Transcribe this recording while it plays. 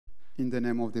In the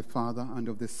name of the Father, and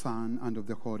of the Son, and of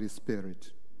the Holy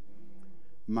Spirit.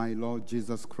 My Lord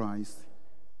Jesus Christ,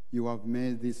 you have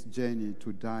made this journey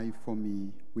to die for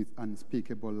me with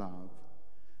unspeakable love,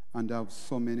 and I have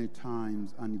so many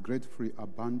times ungratefully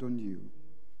abandoned you.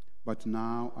 But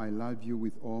now I love you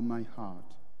with all my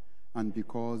heart, and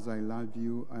because I love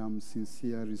you, I am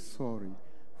sincerely sorry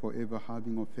for ever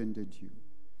having offended you.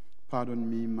 Pardon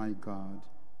me, my God,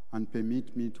 and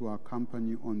permit me to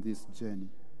accompany you on this journey.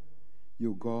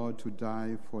 You God to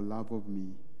die for love of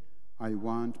me. I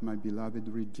want my beloved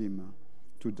Redeemer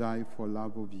to die for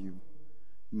love of you.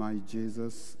 My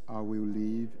Jesus, I will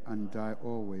live and die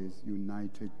always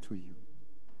united to you.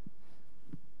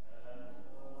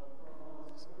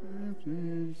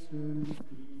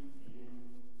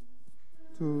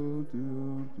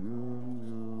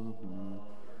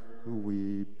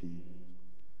 Weeping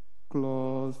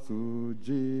close to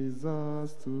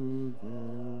Jesus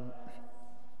together.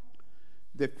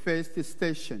 The first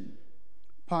station,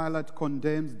 Pilate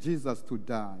condemns Jesus to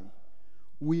die.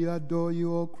 We adore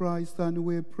you, O Christ, and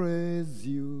we praise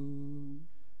you.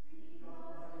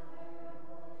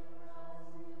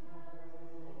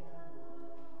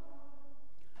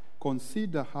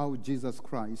 Consider how Jesus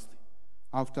Christ,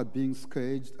 after being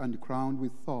scourged and crowned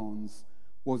with thorns,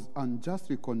 was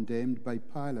unjustly condemned by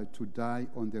Pilate to die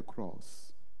on the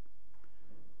cross.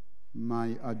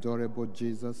 My adorable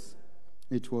Jesus,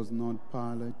 it was not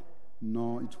Pilate,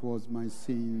 nor it was my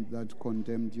sin that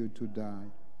condemned you to die.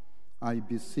 I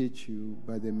beseech you,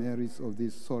 by the merits of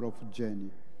this sorrowful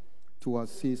journey, to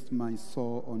assist my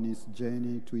soul on its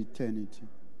journey to eternity.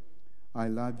 I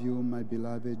love you, my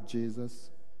beloved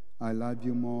Jesus. I love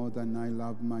you more than I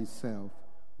love myself.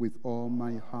 With all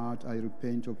my heart, I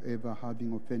repent of ever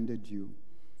having offended you.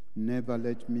 Never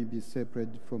let me be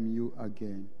separate from you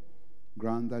again.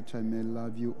 Grant that I may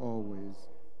love you always,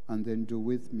 and then do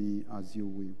with me as you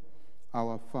will.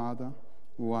 Our Father,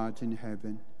 who art in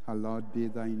heaven, hallowed be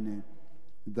thy name.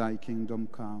 Thy kingdom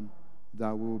come,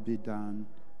 thy will be done,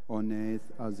 on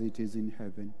earth as it is in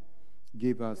heaven.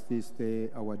 Give us this day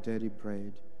our daily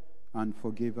bread, and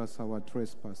forgive us our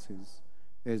trespasses,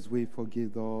 as we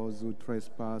forgive those who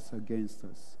trespass against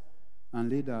us. And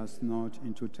lead us not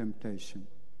into temptation,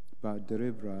 but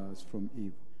deliver us from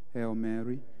evil. Hail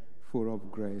Mary, full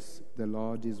of grace, the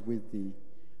Lord is with thee.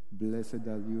 Blessed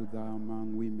are you thou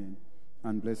among women,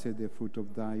 and blessed the fruit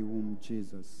of thy womb,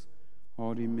 Jesus.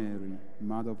 Holy Mary,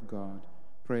 Mother of God,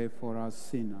 pray for us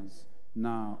sinners,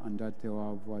 now and at the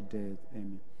hour of our death.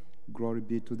 Amen. Glory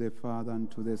be to the Father,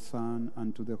 and to the Son,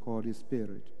 and to the Holy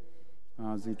Spirit,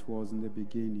 as it was in the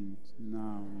beginning,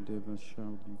 now and ever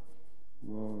shall be,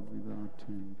 world without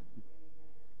end.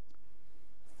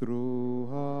 Through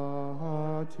her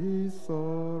heart his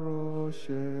sorrow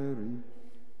sharing,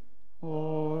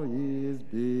 all his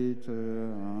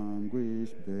bitter anguish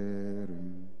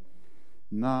bearing.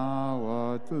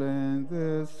 Now at length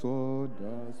the soul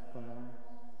does pass.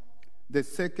 The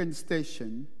second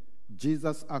station,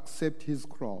 Jesus accepts his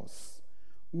cross.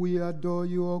 We adore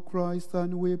you, O Christ,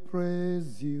 and we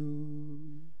praise you.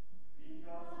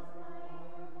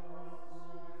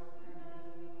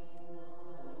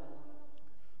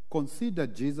 Consider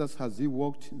Jesus as he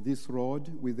walked this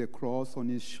road with the cross on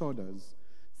his shoulders,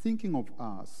 thinking of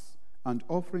us and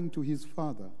offering to his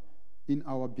Father in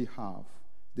our behalf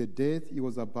the death he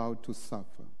was about to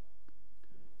suffer.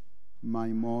 My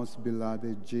most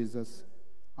beloved Jesus,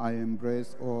 I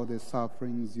embrace all the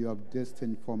sufferings you have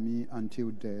destined for me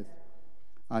until death.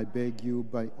 I beg you,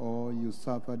 by all you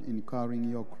suffered in carrying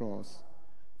your cross,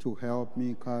 to help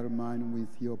me carry mine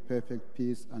with your perfect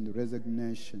peace and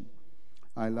resignation.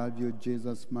 I love you,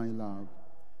 Jesus, my love.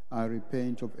 I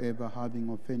repent of ever having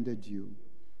offended you.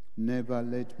 Never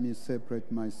let me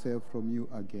separate myself from you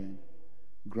again.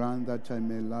 Grant that I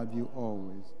may love you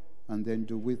always, and then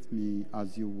do with me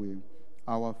as you will.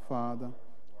 Our Father,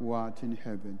 who art in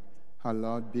heaven,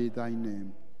 hallowed be thy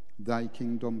name. Thy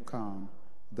kingdom come,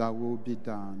 thy will be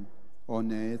done,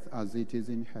 on earth as it is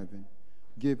in heaven.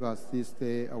 Give us this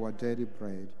day our daily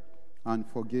bread, and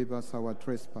forgive us our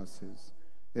trespasses,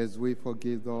 as we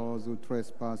forgive those who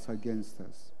trespass against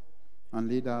us. And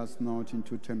lead us not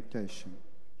into temptation,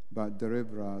 but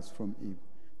deliver us from evil.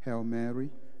 Hail Mary,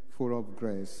 full of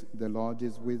grace, the Lord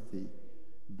is with thee.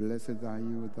 Blessed are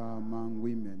you thou among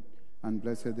women, and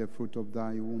blessed the fruit of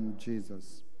thy womb,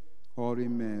 Jesus. Holy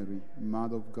Mary,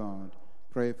 Mother of God,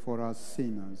 pray for us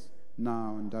sinners,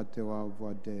 now and at the hour of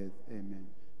our death. Amen.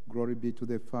 Glory be to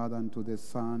the Father, and to the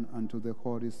Son, and to the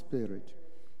Holy Spirit,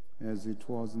 as it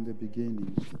was in the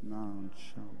beginning, now and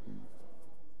shall be.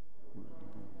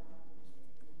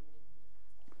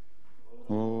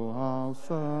 Oh, how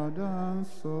sad and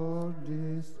so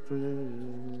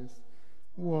distressed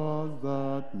was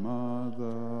that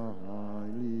mother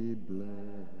highly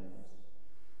blessed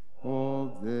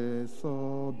of the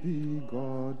so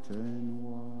begotten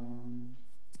one.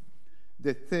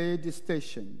 The third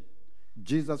station,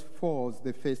 Jesus falls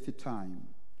the first time.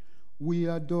 We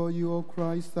adore you, O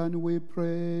Christ, and we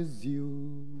praise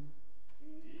you.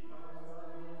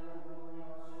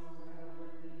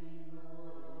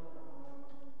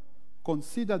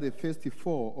 Consider the first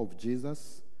fall of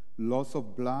Jesus. Loss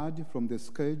of blood from the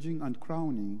scourging and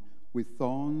crowning with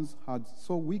thorns had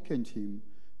so weakened him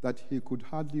that he could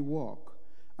hardly walk,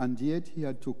 and yet he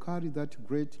had to carry that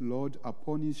great load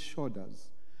upon his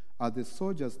shoulders. As the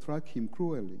soldiers struck him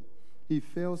cruelly, he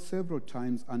fell several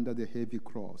times under the heavy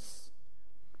cross.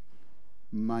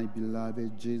 My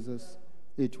beloved Jesus,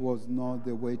 it was not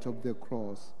the weight of the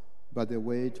cross, but the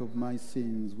weight of my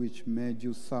sins which made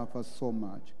you suffer so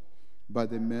much. By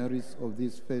the merits of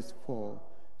this first fall,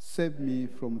 save me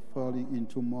from falling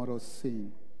into mortal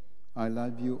sin. I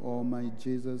love you, O my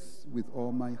Jesus, with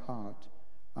all my heart.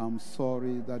 I'm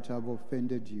sorry that I've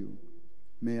offended you.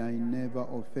 May I never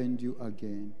offend you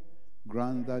again.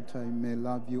 Grant that I may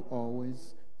love you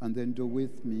always, and then do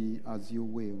with me as you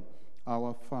will.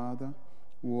 Our Father,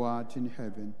 who art in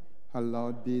heaven,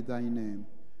 hallowed be thy name.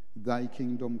 Thy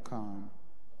kingdom come,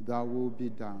 thy will be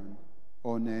done,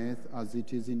 on earth as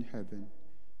it is in heaven.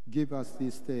 Give us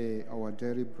this day our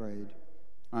daily bread,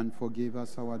 and forgive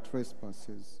us our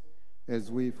trespasses, as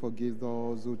we forgive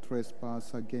those who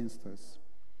trespass against us.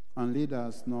 And lead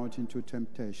us not into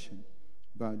temptation,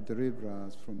 but deliver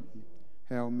us from evil.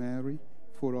 Hail Mary,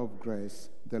 full of grace,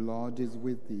 the Lord is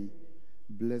with thee.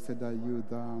 Blessed are you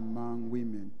thou among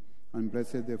women, and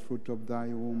blessed the fruit of thy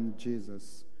womb,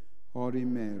 Jesus. Holy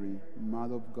Mary,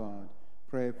 Mother of God,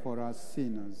 pray for us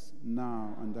sinners,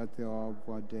 now and at the hour of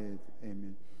our death.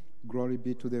 Amen. Glory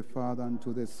be to the Father, and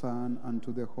to the Son, and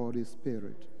to the Holy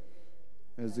Spirit,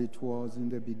 as it was in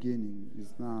the beginning,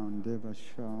 is now, and ever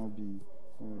shall be,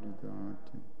 world without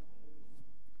end.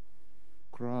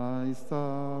 Christ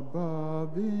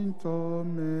above in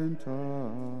torment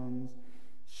arms,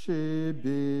 she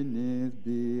beneath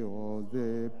be all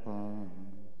the palm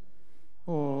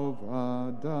of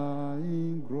our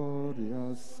dying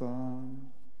glorious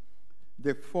Son.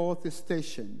 The fourth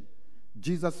station,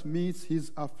 Jesus meets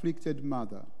his afflicted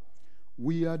mother.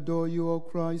 We adore you, O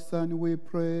Christ, and we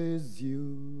praise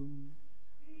you.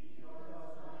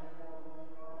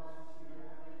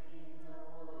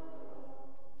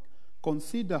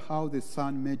 Consider how the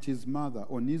Son met his mother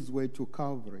on his way to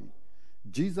Calvary.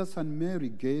 Jesus and Mary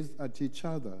gazed at each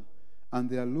other, and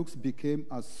their looks became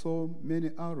as so many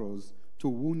arrows to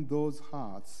wound those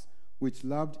hearts which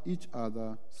loved each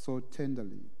other so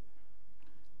tenderly.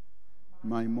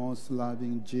 My most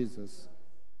loving Jesus,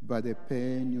 by the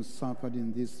pain you suffered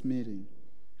in this meeting,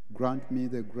 grant me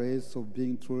the grace of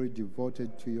being truly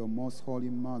devoted to your most holy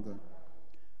mother,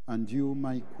 and you,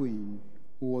 my Queen,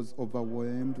 who was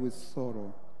overwhelmed with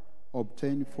sorrow,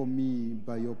 obtain for me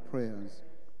by your prayers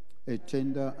a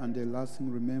tender and a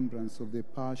lasting remembrance of the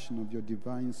passion of your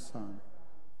divine Son.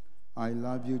 I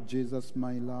love you, Jesus,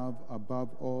 my love, above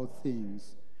all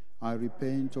things. I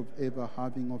repent of ever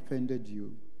having offended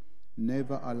you.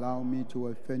 Never allow me to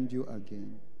offend you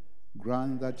again.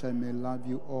 Grant that I may love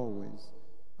you always,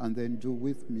 and then do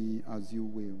with me as you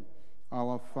will.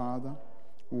 Our Father,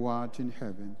 who art in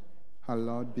heaven,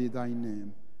 hallowed be thy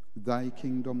name. Thy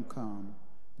kingdom come,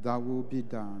 thy will be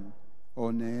done,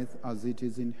 on earth as it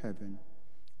is in heaven.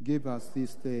 Give us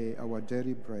this day our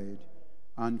daily bread,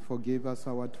 and forgive us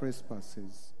our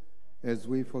trespasses, as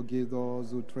we forgive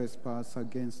those who trespass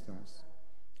against us.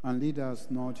 And lead us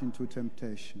not into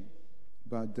temptation,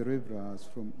 but deliver us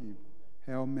from evil.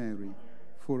 Hail Mary,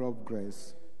 full of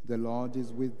grace, the Lord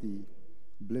is with thee.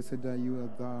 Blessed are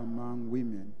you thou among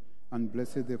women, and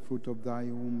blessed the fruit of thy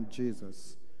womb,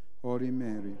 Jesus. Holy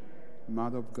Mary,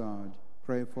 Mother of God,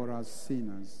 pray for us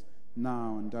sinners,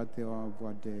 now and at the hour of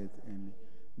our death. Amen.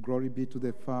 Glory be to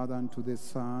the Father, and to the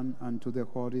Son, and to the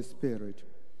Holy Spirit,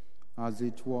 as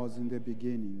it was in the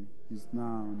beginning, is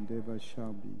now, and ever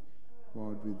shall be,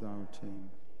 world without end.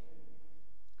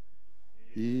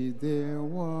 Is there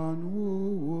one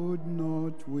who would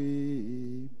not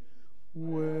weep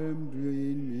when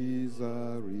in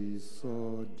misery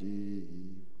so deep?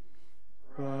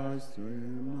 Christ,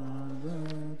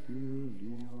 another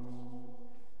beauty.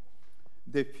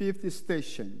 The fifth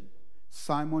station,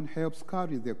 Simon helps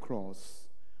carry the cross.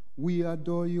 We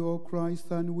adore you, O Christ,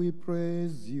 and we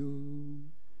praise you.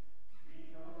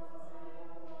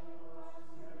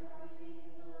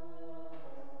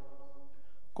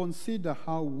 Consider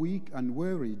how weak and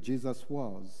weary Jesus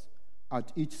was.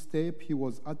 At each step, he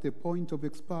was at the point of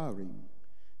expiring.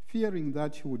 Fearing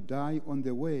that he would die on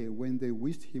the way when they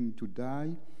wished him to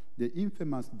die, the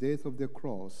infamous death of the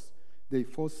cross, they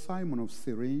forced Simon of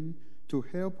Cyrene to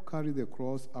help carry the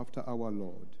cross after our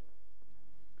Lord.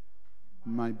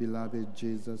 My beloved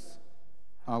Jesus,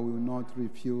 I will not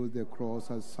refuse the cross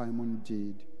as Simon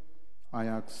did. I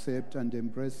accept and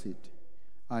embrace it.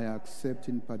 I accept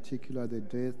in particular the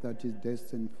death that is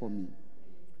destined for me,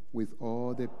 with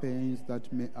all the pains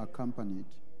that may accompany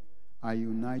it. I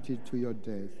unite it to your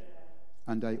death,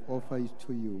 and I offer it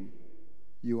to you.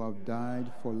 You have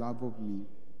died for love of me.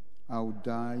 I will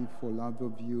die for love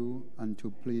of you and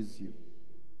to please you.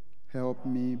 Help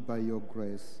me by your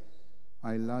grace.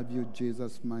 I love you,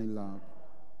 Jesus, my love.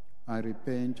 I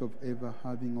repent of ever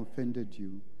having offended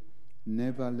you.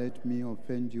 Never let me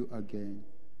offend you again.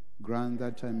 Grant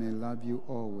that I may love you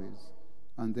always,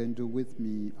 and then do with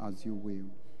me as you will.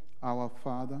 Our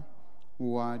Father,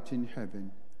 who art in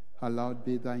heaven, hallowed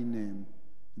be thy name.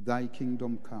 Thy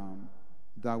kingdom come,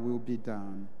 thy will be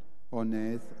done, on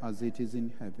earth as it is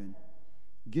in heaven.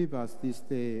 Give us this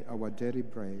day our daily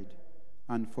bread,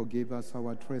 and forgive us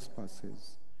our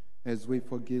trespasses, as we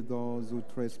forgive those who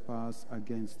trespass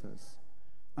against us.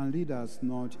 And lead us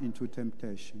not into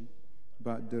temptation,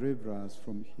 but deliver us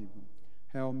from evil.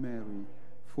 Hail Mary,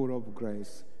 full of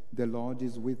grace, the Lord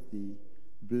is with thee.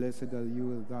 Blessed are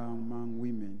you thou among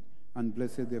women, and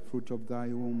blessed the fruit of thy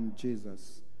womb,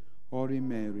 Jesus. Holy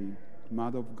Mary,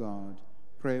 Mother of God,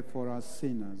 pray for us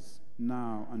sinners,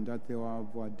 now and at the hour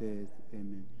of our death.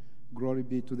 Amen. Glory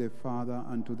be to the Father,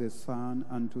 and to the Son,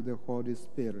 and to the Holy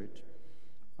Spirit,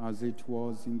 as it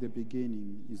was in the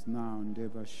beginning, is now, and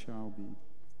ever shall be,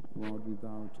 world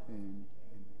without end.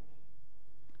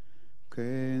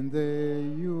 Can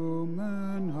the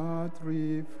human heart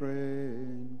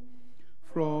refrain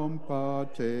from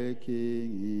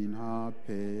partaking in her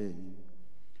pain,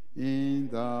 in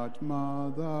that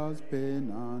mother's pain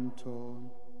untold?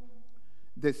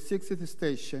 The 60th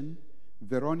station,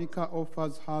 Veronica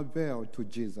offers her veil to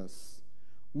Jesus.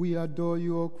 We adore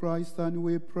you, O Christ, and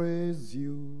we praise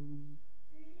you.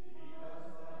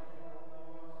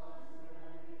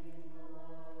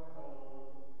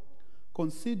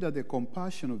 Consider the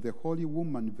compassion of the holy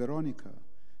woman Veronica.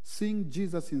 Seeing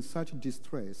Jesus in such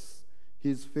distress,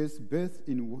 his face bathed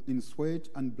in sweat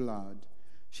and blood,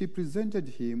 she presented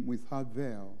him with her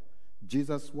veil.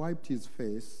 Jesus wiped his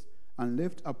face and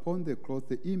left upon the cloth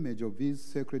the image of his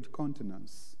sacred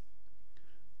countenance.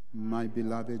 My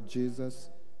beloved Jesus,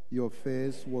 your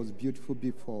face was beautiful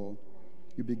before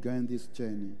you began this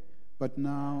journey, but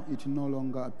now it no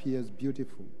longer appears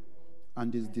beautiful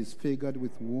and is disfigured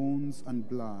with wounds and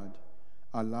blood.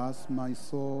 Alas, my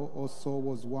soul also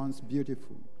was once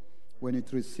beautiful when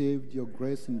it received your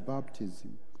grace in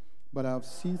baptism, but I have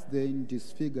since then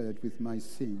disfigured it with my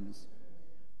sins.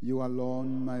 You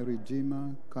alone, my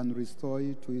Redeemer, can restore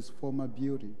it to its former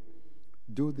beauty.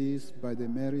 Do this by the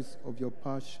merits of your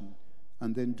passion,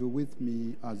 and then do with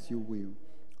me as you will.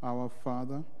 Our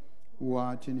Father, who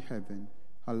art in heaven,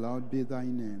 hallowed be thy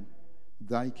name.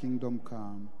 Thy kingdom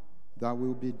come, thy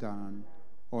will be done,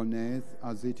 on earth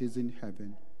as it is in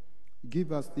heaven.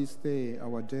 Give us this day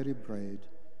our daily bread,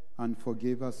 and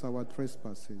forgive us our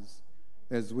trespasses,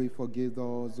 as we forgive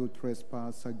those who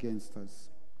trespass against us.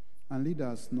 And lead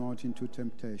us not into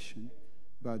temptation,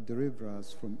 but deliver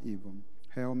us from evil.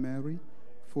 Hail Mary,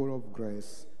 full of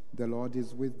grace, the Lord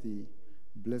is with thee.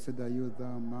 Blessed are you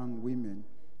thou among women,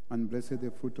 and blessed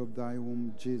the fruit of thy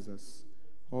womb, Jesus.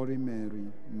 Holy Mary,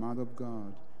 Mother of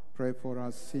God, pray for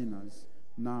us sinners,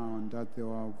 now and at the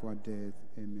hour of our death.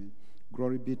 Amen.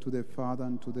 Glory be to the Father,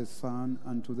 and to the Son,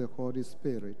 and to the Holy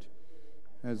Spirit,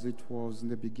 as it was in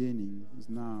the beginning, is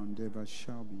now, and ever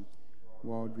shall be,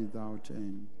 world without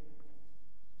end.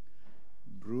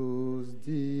 Bruised,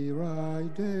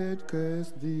 derided,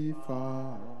 cursed,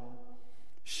 defiled,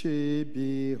 she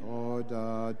behold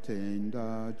a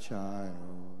tender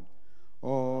child,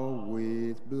 all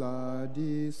with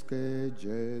bloody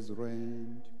scourges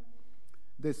rent.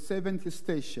 The 7th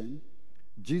station,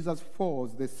 Jesus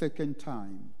falls the second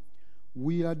time.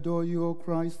 We adore you, O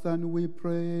Christ, and we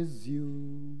praise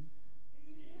you.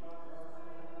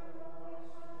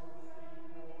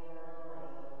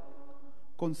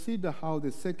 Consider how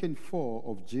the second fall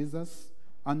of Jesus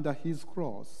under his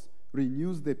cross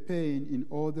renews the pain in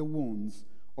all the wounds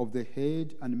of the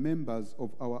head and members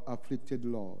of our afflicted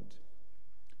Lord.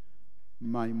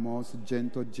 My most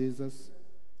gentle Jesus,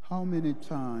 how many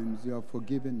times you have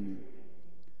forgiven me,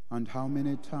 and how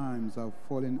many times I've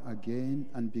fallen again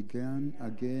and begun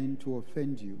again to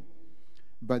offend you.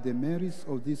 By the merits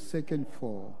of this second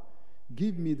fall,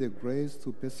 give me the grace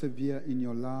to persevere in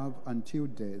your love until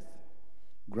death.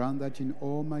 Grant that in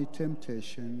all my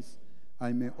temptations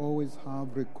I may always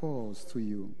have recourse to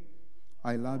you.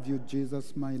 I love you,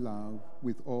 Jesus, my love,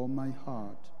 with all my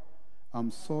heart. I'm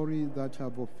sorry that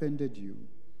I've offended you.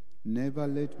 Never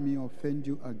let me offend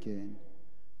you again.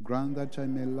 Grant that I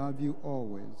may love you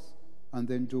always, and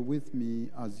then do with me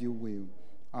as you will.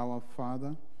 Our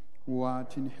Father, who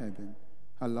art in heaven,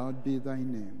 hallowed be thy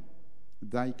name.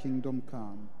 Thy kingdom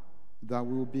come, thy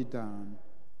will be done,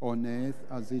 on earth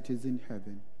as it is in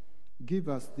heaven. Give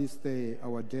us this day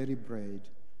our daily bread,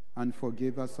 and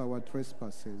forgive us our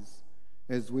trespasses,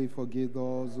 as we forgive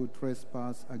those who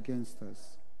trespass against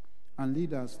us. And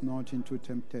lead us not into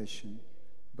temptation,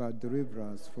 but deliver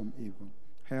us from evil.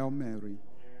 Hail Mary,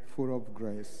 full of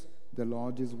grace, the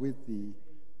Lord is with thee.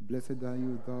 Blessed are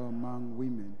you thou among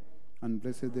women, and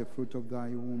blessed the fruit of thy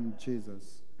womb,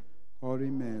 Jesus. Holy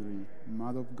Mary,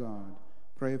 Mother of God,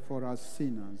 pray for us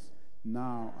sinners,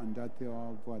 now and at the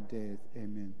hour of our death.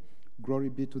 Amen. Glory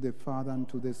be to the Father, and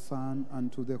to the Son,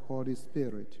 and to the Holy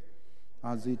Spirit,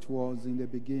 as it was in the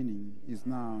beginning, is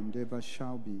now, and ever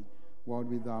shall be,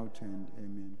 world without end.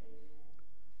 Amen.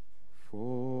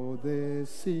 For the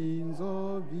sins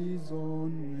of his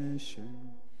own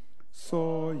nation,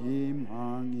 saw him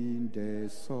hung in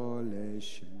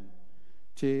desolation,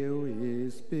 till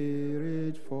his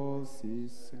spirit falls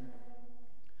his sin.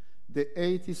 The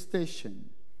eighth station,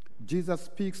 Jesus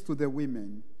speaks to the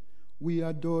women. We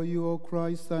adore you, O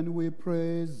Christ, and we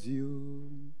praise you.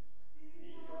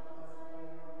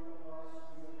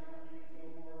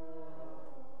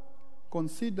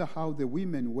 Consider how the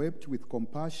women wept with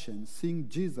compassion, seeing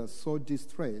Jesus so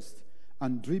distressed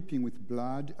and dripping with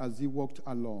blood as he walked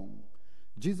along.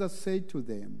 Jesus said to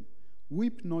them,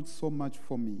 "Weep not so much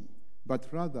for me, but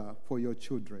rather for your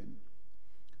children."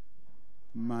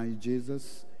 My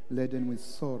Jesus, laden with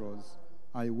sorrows,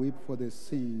 I weep for the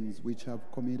sins which I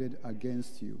have committed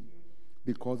against you,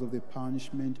 because of the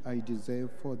punishment I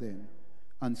deserve for them,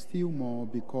 and still more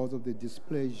because of the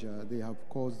displeasure they have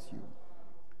caused you,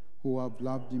 who have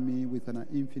loved me with an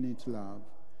infinite love.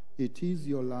 It is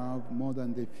your love more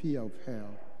than the fear of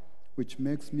hell, which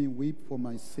makes me weep for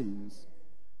my sins.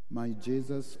 My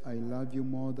Jesus, I love you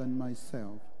more than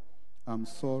myself. I'm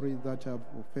sorry that I've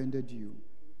offended you.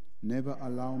 Never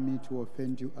allow me to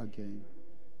offend you again.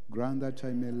 Grant that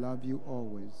I may love you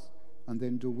always, and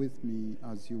then do with me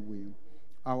as you will.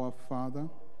 Our Father,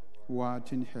 who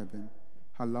art in heaven,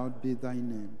 hallowed be thy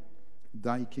name.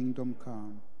 Thy kingdom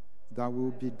come, thy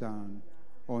will be done,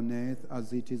 on earth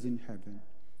as it is in heaven.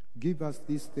 Give us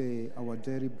this day our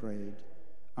daily bread,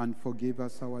 and forgive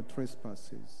us our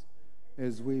trespasses,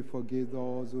 as we forgive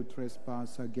those who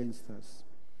trespass against us.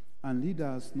 And lead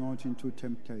us not into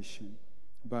temptation,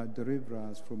 but deliver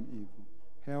us from evil.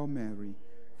 Hail Mary,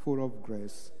 full of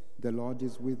grace, the Lord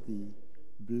is with thee.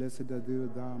 Blessed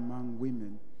art thou among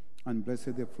women, and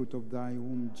blessed the fruit of thy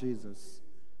womb, Jesus.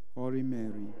 Holy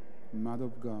Mary, Mother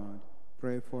of God,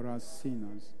 pray for us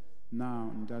sinners,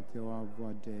 now and at the hour of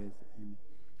our death. Amen.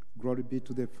 Glory be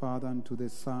to the Father, and to the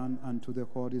Son, and to the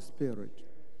Holy Spirit,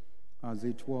 as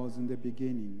it was in the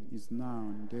beginning, is now,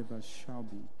 and ever shall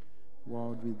be,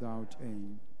 world without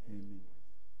end. Amen.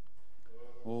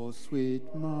 O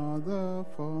sweet Mother,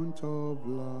 fount of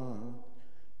love,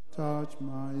 touch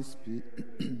my spirit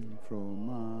from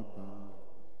above.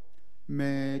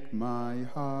 Make my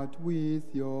heart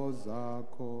with yours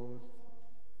accord.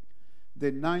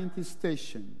 The ninth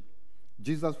station,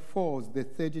 Jesus falls the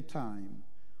third time.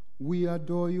 We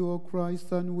adore you, O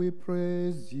Christ, and we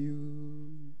praise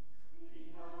you.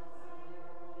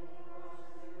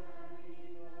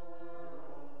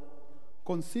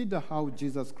 Consider how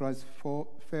Jesus Christ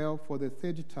fell for the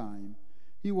third time.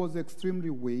 He was extremely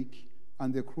weak,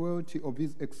 and the cruelty of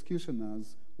his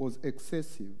executioners was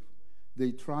excessive.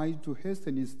 They tried to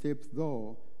hasten his steps,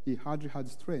 though he hardly had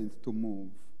strength to move.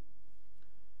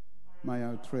 My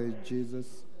outraged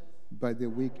Jesus, by the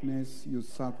weakness you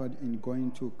suffered in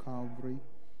going to Calvary,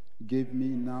 give me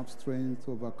enough strength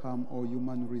to overcome all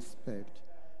human respect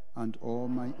and all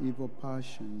my evil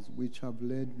passions which have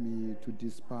led me to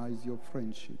despise your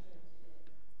friendship.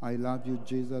 I love you,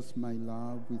 Jesus, my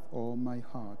love, with all my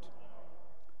heart.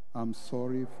 I'm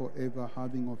sorry for ever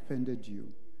having offended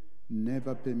you.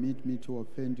 Never permit me to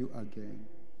offend you again.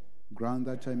 Grant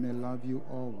that I may love you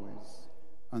always,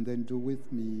 and then do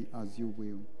with me as you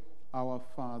will. Our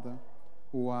Father,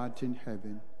 who art in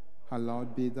heaven,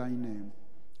 hallowed be thy name.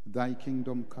 Thy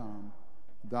kingdom come,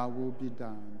 thy will be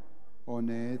done, on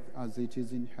earth as it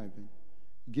is in heaven.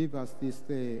 Give us this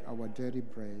day our daily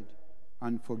bread,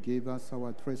 and forgive us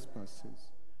our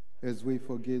trespasses, as we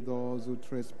forgive those who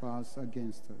trespass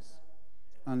against us.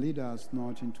 And lead us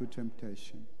not into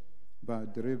temptation,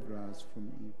 but deliver us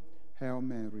from evil. Hail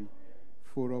Mary,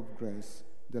 full of grace,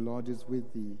 the Lord is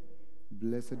with thee.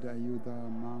 Blessed are you thou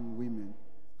among women,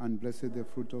 and blessed the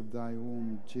fruit of thy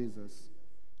womb, Jesus.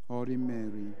 Holy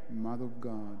Mary, Mother of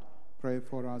God, pray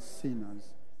for us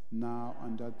sinners, now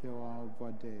and at the hour of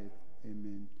our death.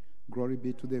 Amen. Glory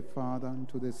be to the Father, and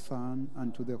to the Son,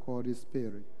 and to the Holy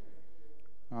Spirit,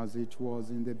 as it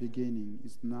was in the beginning,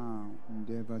 is now, and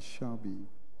ever shall be,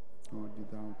 world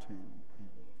without end.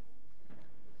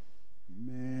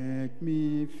 Make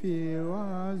me feel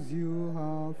as you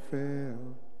have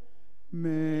felt.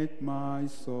 Make my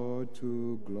soul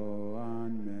to glow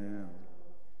and melt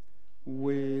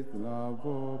with love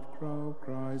of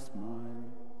Christ my.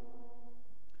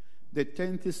 The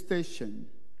 10th station,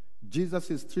 Jesus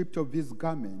is stripped of his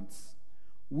garments.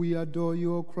 We adore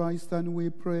you, O Christ, and we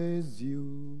praise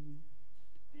you.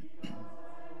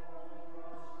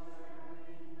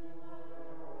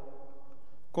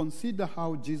 Consider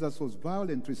how Jesus was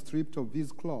violently stripped of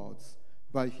his clothes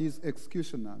by his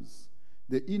executioners.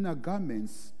 The inner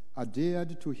garments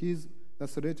adhered to his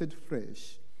lacerated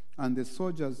flesh, and the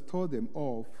soldiers tore them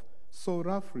off so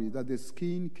roughly that the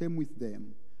skin came with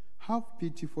them. Have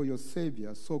pity for your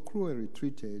Savior, so cruelly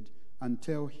treated, and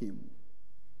tell him,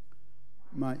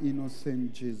 my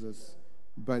innocent Jesus,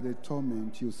 by the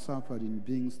torment you suffered in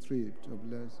being stripped of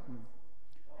blessing,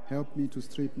 help me to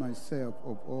strip myself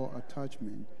of all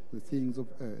attachment to the things of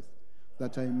earth,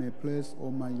 that I may place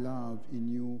all my love in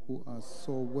you who are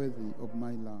so worthy of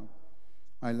my love.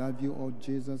 I love you, O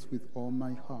Jesus, with all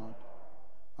my heart.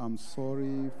 I'm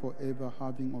sorry for ever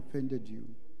having offended you.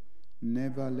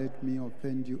 Never let me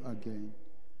offend you again.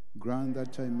 Grant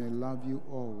that I may love you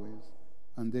always,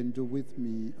 and then do with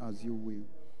me as you will.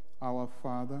 Our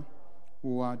Father,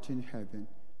 who art in heaven,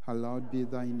 hallowed be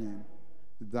thy name.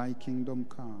 Thy kingdom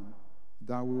come,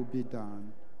 thy will be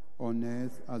done, on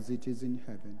earth as it is in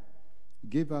heaven.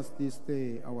 Give us this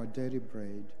day our daily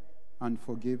bread, and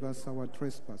forgive us our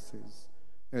trespasses,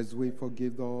 as we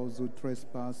forgive those who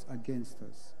trespass against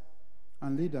us.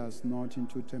 And lead us not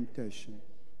into temptation,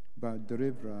 but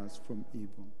deliver us from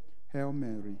evil. Hail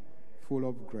Mary, full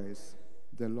of grace,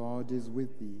 the Lord is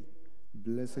with thee.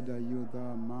 Blessed are you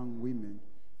thou among women,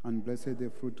 and blessed the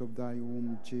fruit of thy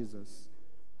womb, Jesus.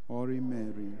 Holy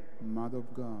Mary, Mother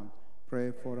of God,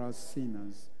 pray for us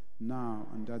sinners, now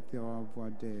and at the hour of our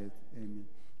death. Amen.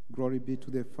 Glory be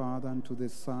to the Father, and to the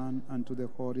Son, and to the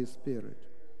Holy Spirit.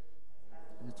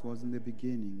 It was in the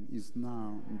beginning, is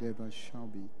now, and ever shall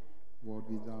be, world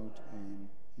without end.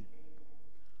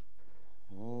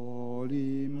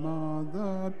 Holy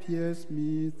Mother, pierce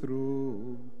me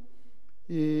through.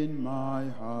 In my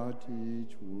heart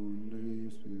each wound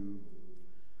is you.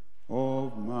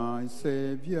 Of my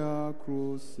Savior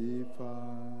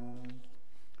crucified.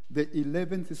 The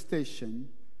 11th station,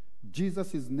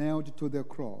 Jesus is nailed to the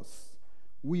cross.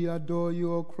 We adore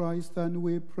you, O Christ, and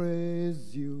we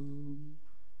praise you.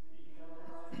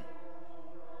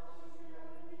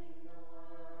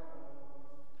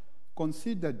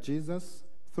 Consider Jesus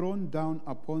thrown down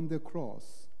upon the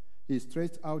cross. He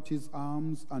stretched out his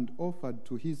arms and offered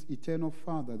to his eternal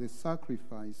Father the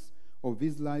sacrifice of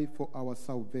his life for our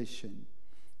salvation.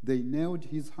 They nailed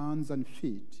his hands and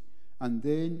feet, and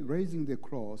then, raising the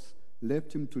cross,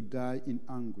 left him to die in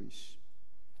anguish.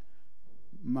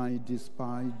 My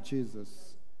despised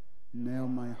Jesus, nail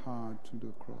my heart to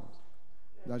the cross,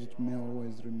 that it may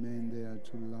always remain there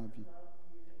to love you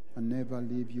and never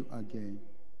leave you again.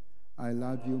 I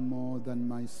love you more than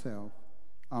myself.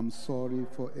 I'm sorry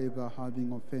for ever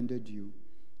having offended you.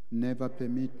 Never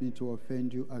permit me to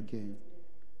offend you again.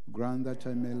 Grant that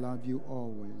I may love you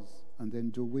always, and then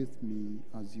do with me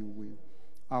as you will.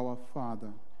 Our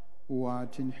Father, who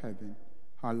art in heaven,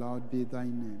 hallowed be thy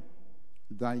name.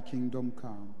 Thy kingdom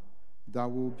come, thy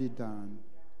will be done,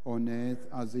 on earth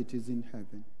as it is in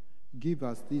heaven. Give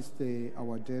us this day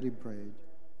our daily bread,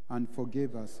 and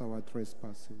forgive us our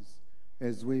trespasses,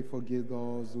 as we forgive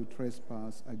those who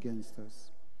trespass against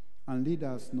us. And lead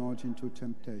us not into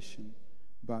temptation,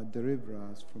 but deliver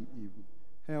us from evil.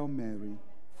 Hail Mary,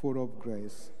 full of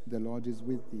grace, the Lord is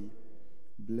with thee.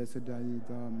 Blessed are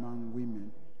thou among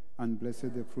women, and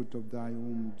blessed the fruit of thy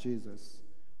womb, Jesus.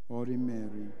 Holy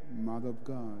Mary, Mother of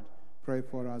God, pray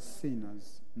for us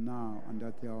sinners, now and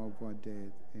at the hour of our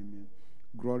death. Amen.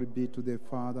 Glory be to the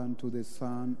Father, and to the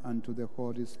Son, and to the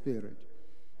Holy Spirit,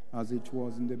 as it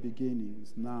was in the beginning,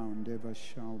 is now, and ever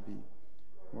shall be,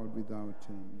 world without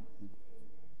end.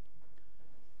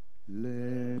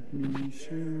 Let me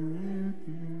share with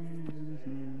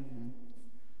you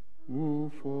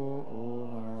who for all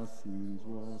our sins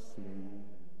was slain,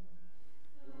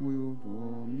 will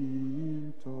draw me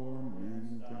in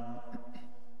torment.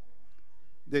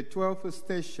 The 12th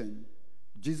station,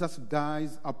 Jesus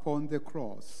dies upon the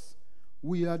cross.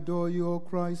 We adore you, O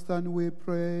Christ, and we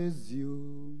praise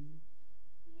you.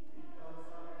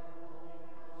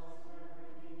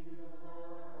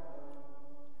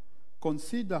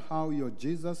 Consider how your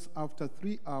Jesus, after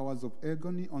 3 hours of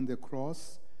agony on the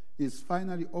cross, is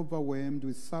finally overwhelmed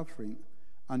with suffering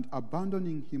and,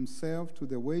 abandoning himself to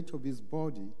the weight of his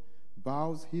body,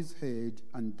 bows his head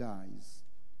and dies.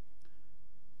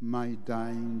 My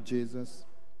dying Jesus,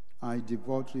 I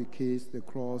devotedly kiss the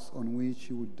cross on which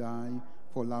you would die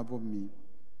for love of me.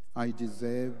 I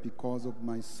deserve, because of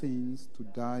my sins, to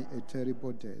die a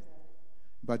terrible death.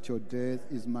 But your death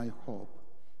is my hope.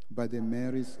 By the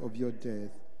merits of your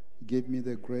death, give me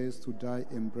the grace to die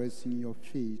embracing your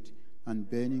feet and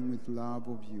burning with love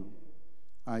of you.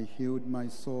 I yield my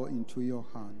soul into your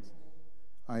hands.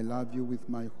 I love you with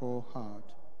my whole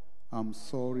heart. I'm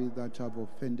sorry that I've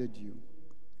offended you.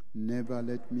 Never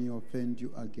let me offend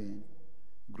you again.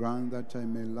 Grant that I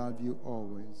may love you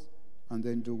always, and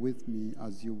then do with me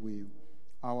as you will.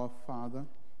 Our Father,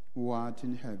 who art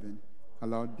in heaven,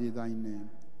 hallowed be thy name.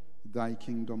 Thy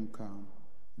kingdom come.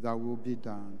 Thy will be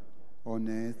done, on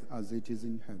earth as it is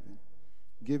in heaven.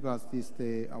 Give us this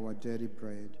day our daily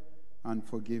bread, and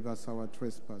forgive us our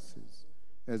trespasses,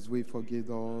 as we forgive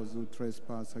those who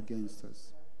trespass against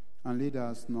us. And lead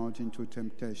us not into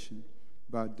temptation,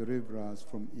 but deliver us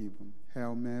from evil.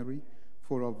 Hail Mary,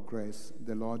 full of grace,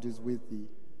 the Lord is with thee.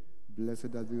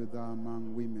 Blessed art thou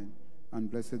among women,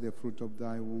 and blessed the fruit of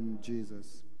thy womb,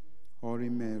 Jesus. Holy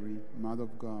Mary, Mother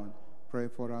of God, pray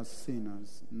for us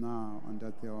sinners, now and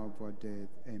at the hour of our death.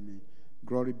 Amen.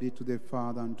 Glory be to the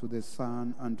Father, and to the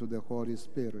Son, and to the Holy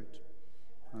Spirit,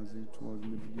 as it was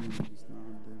in the beginning, is now,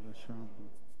 and ever shall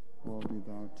be, world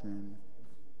without end.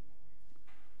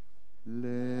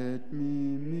 Let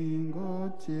me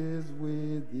mingle tears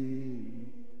with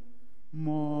thee,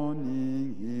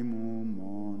 mourning him who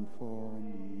mourned for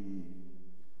me.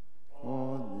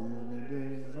 All the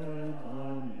days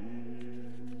of me.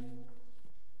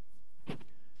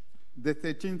 The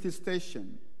 13th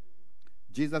station,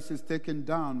 Jesus is taken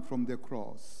down from the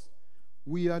cross.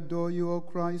 We adore you, O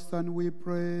Christ, and we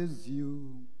praise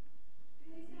you.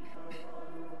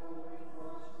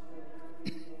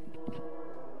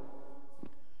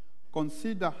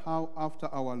 Consider how after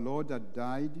our Lord had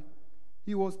died,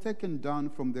 he was taken down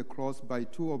from the cross by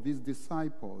 2 of his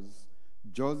disciples,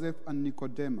 Joseph and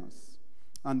Nicodemus,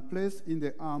 and placed in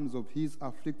the arms of his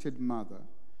afflicted mother.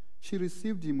 She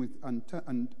received him with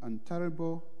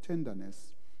unutterable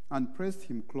tenderness and pressed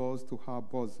him close to her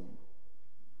bosom.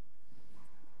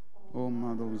 O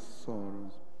Mother of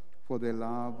sorrows, for the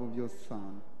love of your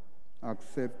Son,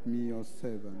 accept me your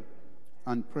servant,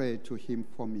 and pray to him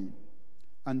for me.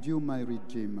 And you, my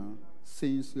Redeemer,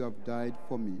 since you have died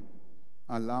for me,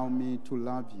 allow me to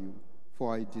love you,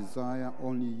 for I desire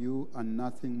only you and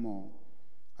nothing more.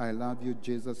 I love you,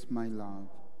 Jesus, my love,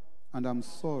 and I'm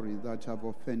sorry that I've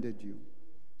offended you.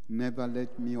 Never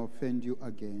let me offend you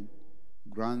again.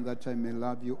 Grant that I may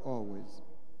love you always,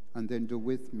 and then do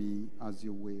with me as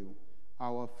you will.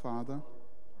 Our Father,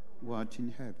 who art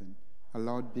in heaven,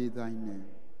 hallowed be thy name.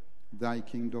 Thy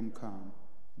kingdom come,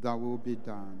 thy will be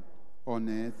done, on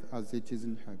earth as it is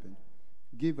in heaven.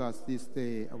 Give us this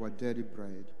day our daily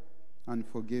bread, and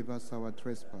forgive us our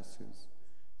trespasses,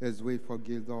 as we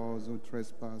forgive those who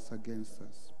trespass against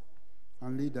us.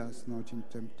 And lead us not in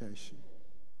temptation,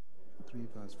 but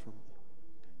deliver us from evil.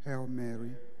 Hail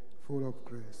Mary, full of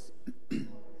grace,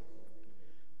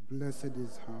 blessed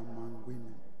is her among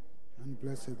women, and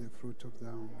blessed the fruit of thy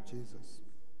womb, Jesus.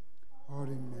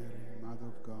 Holy Mary, Mother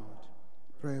of God,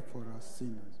 pray for us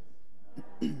sinners.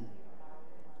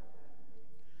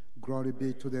 Glory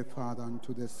be to the Father, and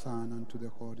to the Son, and to the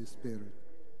Holy Spirit,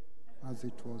 as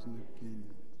it was in the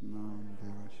beginning, now and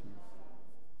ever shall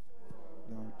be,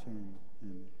 without end.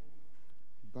 Amen.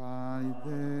 By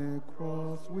the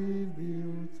cross with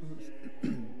you,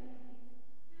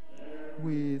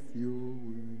 with you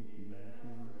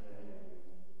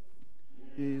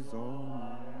is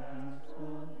all.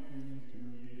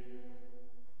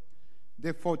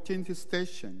 The 14th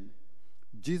station,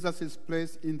 Jesus is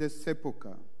placed in the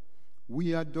sepulchre.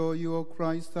 We adore you, O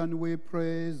Christ, and we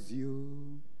praise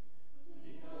you.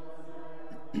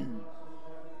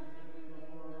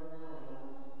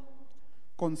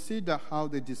 Consider how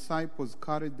the disciples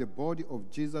carried the body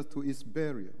of Jesus to its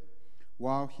burial,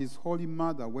 while his holy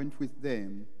mother went with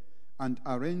them and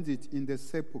arranged it in the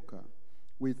sepulchre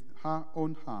with her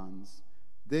own hands.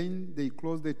 Then they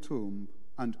closed the tomb,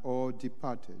 and all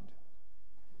departed.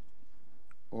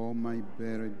 O my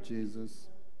buried Jesus,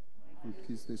 who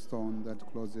kissed the stone that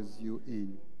closes you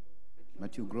in,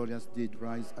 but you glorious did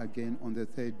rise again on the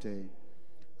third day,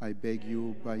 I beg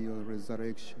you by your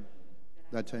resurrection,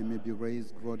 that I may be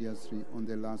raised gloriously on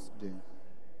the last day,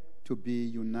 to be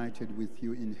united with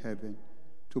you in heaven,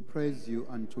 to praise you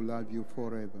and to love you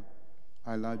forever.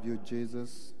 I love you,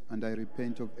 Jesus, and I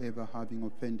repent of ever having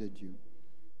offended you.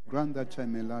 Grant that I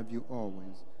may love you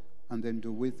always, and then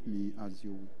do with me as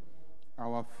you will.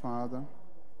 Our Father,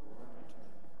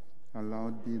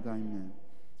 hallowed be thy name.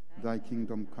 Thy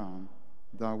kingdom come,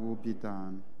 thy will be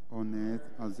done, on earth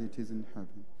as it is in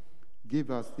heaven.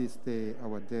 Give us this day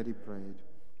our daily bread,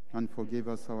 and forgive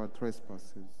us our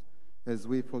trespasses, as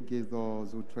we forgive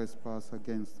those who trespass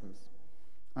against us.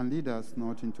 And lead us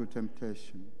not into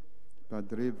temptation, but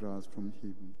deliver us from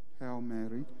evil. Hail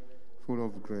Mary, full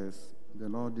of grace, the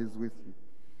Lord is with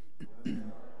you.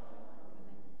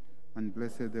 And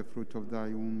blessed the fruit of thy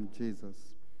womb,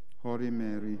 Jesus. Holy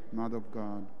Mary, Mother of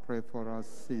God, pray for us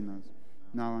sinners,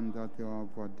 now and at the hour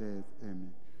of our death.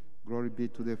 Amen. Glory be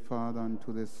to the Father, and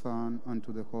to the Son, and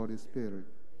to the Holy Spirit.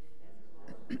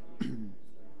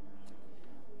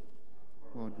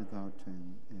 Word without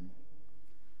end. Amen.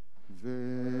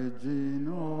 Virgin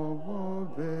of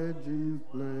all virgins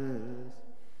blessed,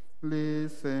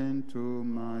 listen to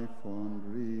my fond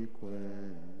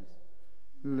request.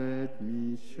 Let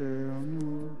me share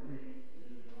your...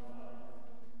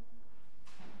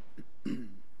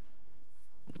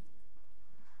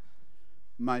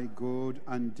 My good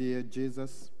and dear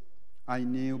Jesus, I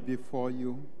kneel before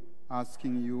you,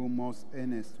 asking you most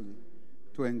earnestly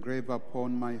to engrave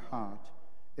upon my heart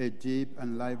a deep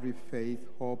and lively faith,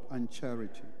 hope, and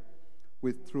charity,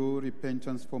 with true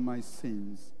repentance for my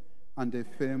sins and a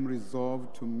firm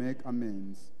resolve to make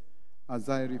amends, as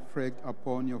I reflect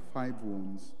upon your 5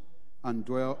 wounds and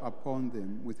dwell upon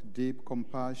them with deep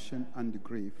compassion and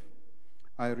grief.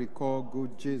 I recall,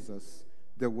 good Jesus,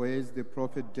 the ways the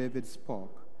prophet David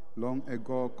spoke long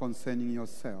ago concerning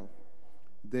yourself.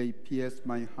 They pierced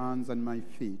my hands and my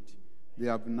feet. They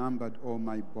have numbered all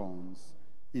my bones.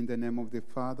 In the name of the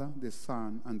Father, the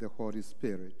Son, and the Holy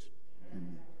Spirit.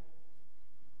 Amen.